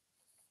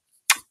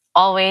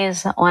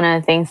always one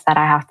of the things that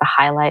I have to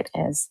highlight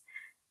is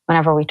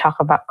whenever we talk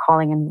about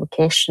calling and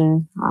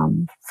vocation,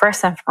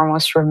 first and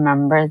foremost,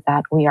 remember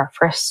that we are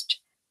first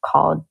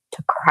called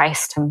to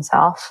Christ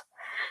Himself,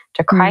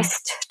 to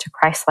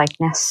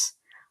Christ-likeness,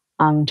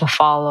 to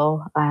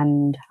follow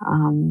and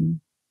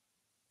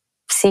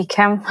seek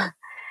Him.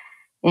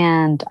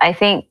 And I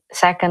think,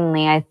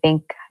 secondly,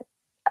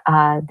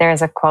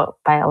 there's a quote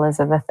by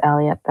Elizabeth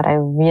Elliot that I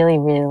really,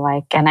 really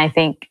like. And I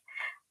think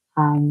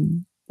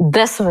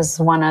this was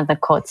one of the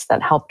quotes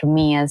that helped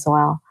me as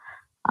well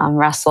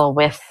wrestle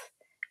with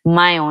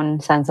my own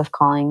sense of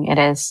calling. It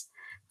is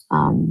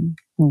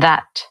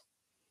that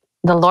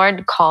the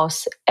Lord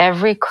calls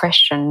every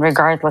Christian,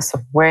 regardless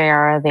of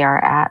where they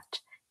are at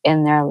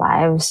in their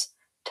lives,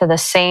 to the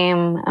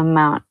same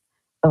amount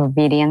of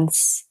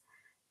obedience,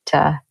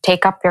 to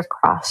take up your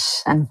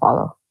cross and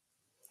follow.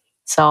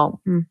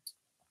 So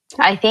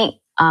I think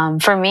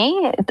for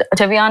me,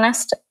 to be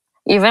honest,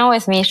 even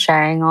with me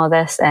sharing all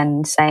this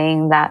and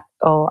saying that,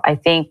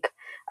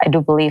 I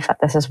do believe that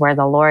this is where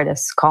the Lord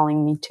is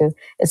calling me to,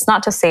 it's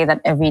not to say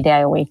that every day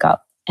I wake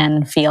up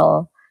and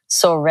feel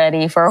so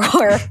ready for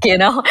work,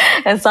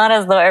 It's not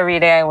as though every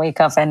day I wake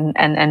up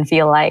and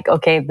feel like,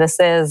 okay, this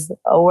is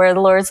where the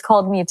Lord's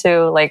called me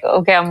to, like,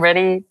 okay, I'm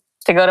ready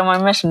to go to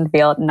my mission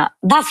field.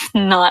 That's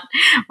not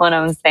what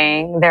I'm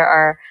saying. There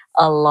are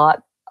a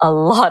lot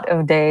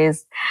of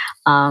days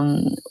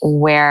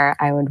where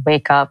I would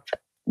wake up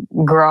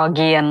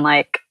groggy and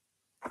like,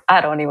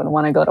 I don't even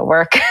want to go to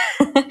work.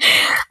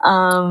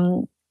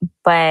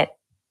 But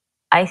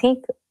I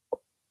think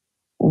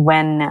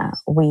when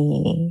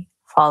we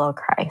follow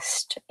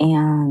Christ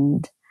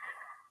and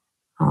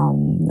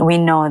we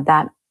know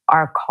that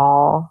our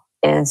call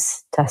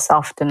is to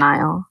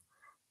self-denial,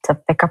 to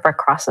pick up our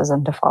crosses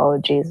and to follow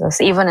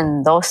Jesus, even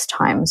in those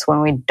times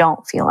when we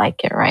don't feel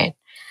like it, right?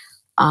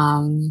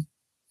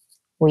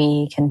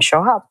 We can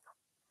show up,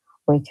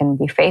 we can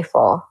be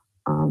faithful.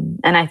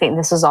 And I think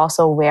this is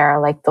also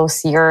where, like,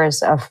 those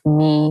years of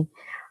me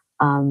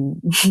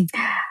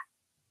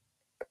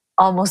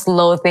almost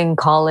loathing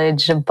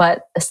college,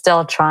 but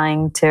still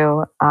trying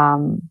to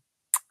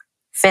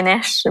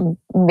finish,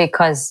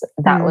 because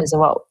that was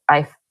what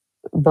I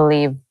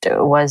believed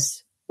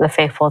was the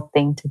faithful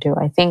thing to do.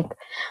 I think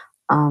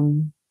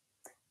the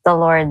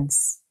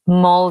Lord's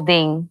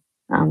molding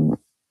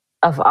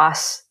of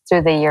us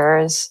through the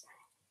years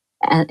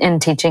and in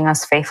teaching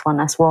us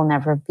faithfulness will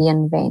never be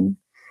in vain,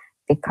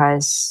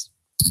 because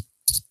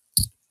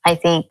I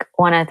think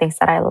one of the things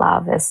that I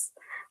love is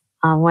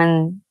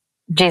when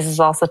Jesus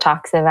also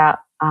talks about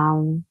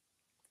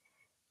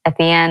at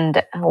the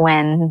end,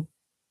 when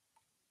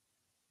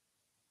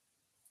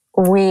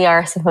we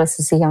are supposed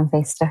to see Him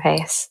face to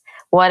face,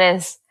 what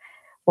is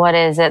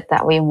it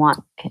that we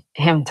want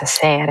Him to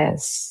say? It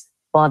is,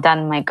 well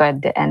done, my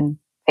good and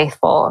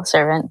faithful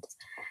servant.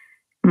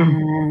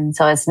 And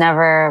so it's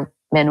never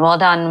been, well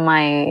done,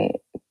 my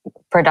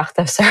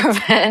productive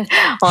servant.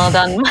 Well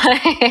done,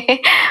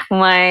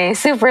 my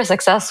super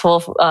successful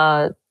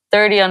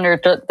 30 under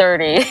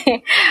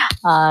 30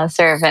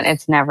 servant.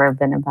 It's never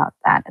been about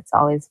that. It's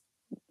always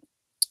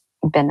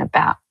been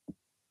about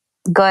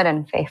good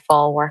and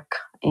faithful work.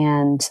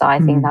 And so I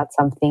think that's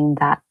something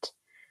that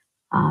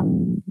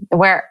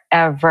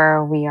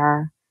wherever we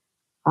are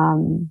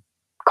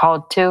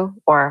called to,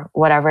 or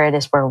whatever it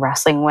is we're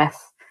wrestling with,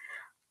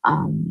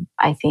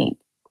 I think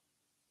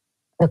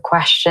the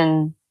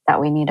question that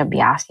we need to be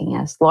asking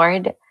is,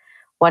 Lord,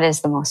 what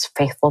is the most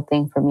faithful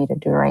thing for me to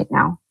do right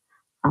now?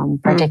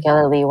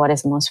 Particularly, what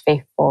is the most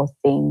faithful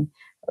thing?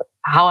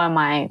 How am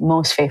I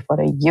most faithful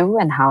to you?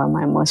 And how am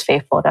I most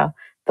faithful to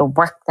the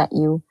work that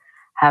you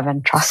have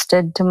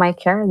entrusted to my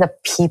care, the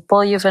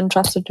people you've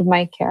entrusted to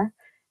my care?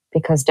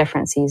 Because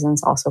different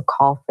seasons also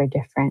call for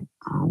different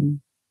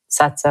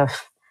sets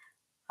of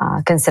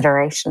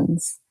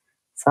considerations.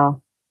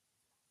 So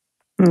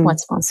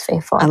what's most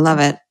faithful? I love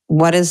it.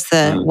 What's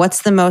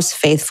the most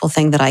faithful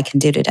thing that I can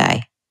do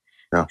today?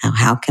 Yeah.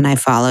 How can I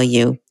follow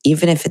you?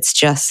 Even if it's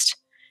just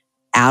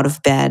out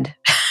of bed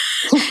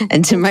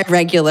and to my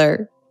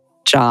regular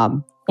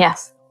job.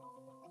 Yes.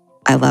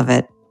 I love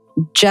it.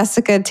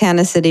 Jessica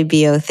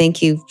Tanoesoedibjo,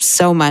 thank you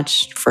so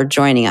much for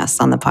joining us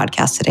on the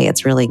podcast today.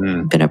 It's really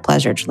been a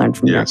pleasure to learn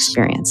from your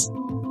experience.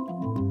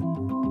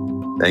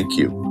 Thank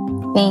you.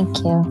 Thank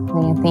you,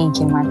 Leah. Thank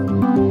you, Mark.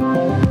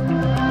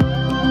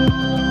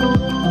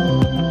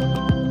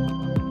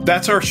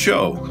 That's our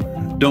show.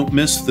 Don't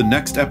miss the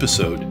next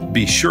episode.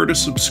 Be sure to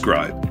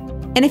subscribe.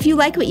 And if you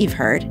like what you've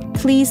heard,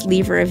 please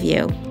leave a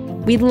review.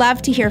 We'd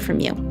love to hear from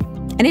you,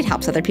 and it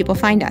helps other people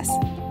find us.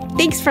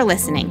 Thanks for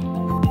listening.